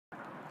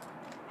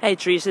Hey,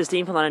 Teresa, it's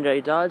Dean from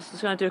Londonderry Dodge.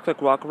 Just going to do a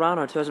quick walk around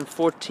our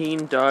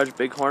 2014 Dodge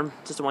Bighorn,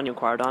 just the one you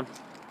inquired on.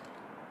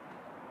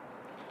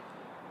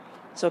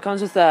 So it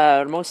comes with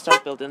a remote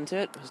start built into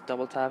it. Just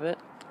double tap it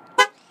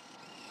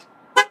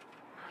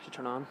to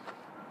turn on.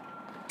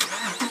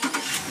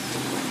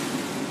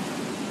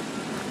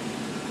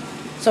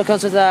 So it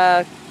comes with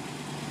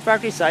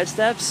factory side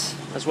steps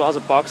as well as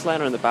a box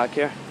liner in the back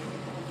here.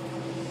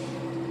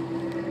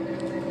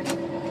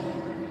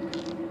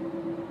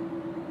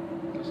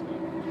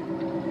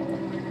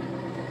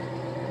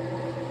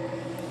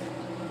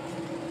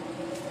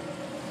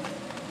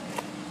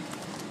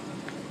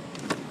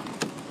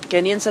 Okay,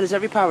 on the inside is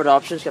every powered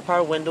option. It's got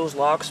powered windows,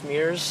 locks,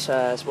 mirrors,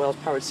 as well as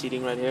powered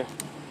seating right here.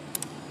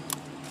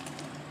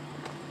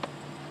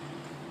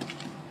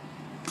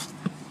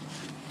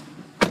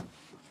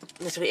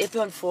 It's got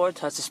an 8.4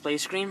 touch display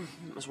screen,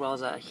 as well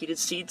as heated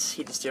seats,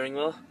 heated steering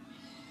wheel.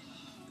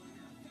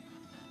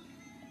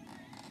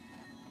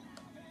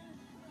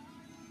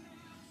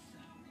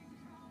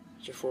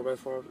 It's your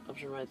 4x4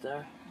 option right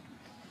there.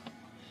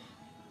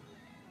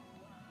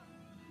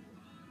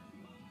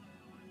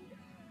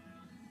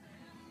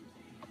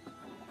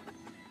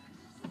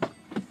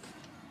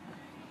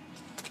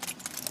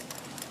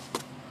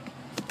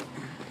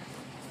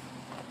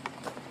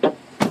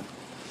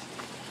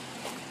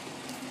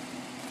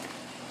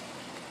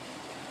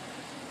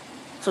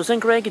 So it's in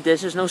great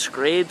condition, there's no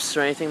scrapes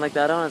or anything like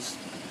that on it. It's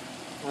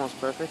almost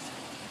perfect.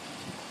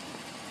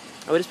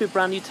 I would just put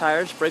brand new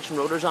tires, brakes and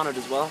rotors on it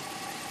as well.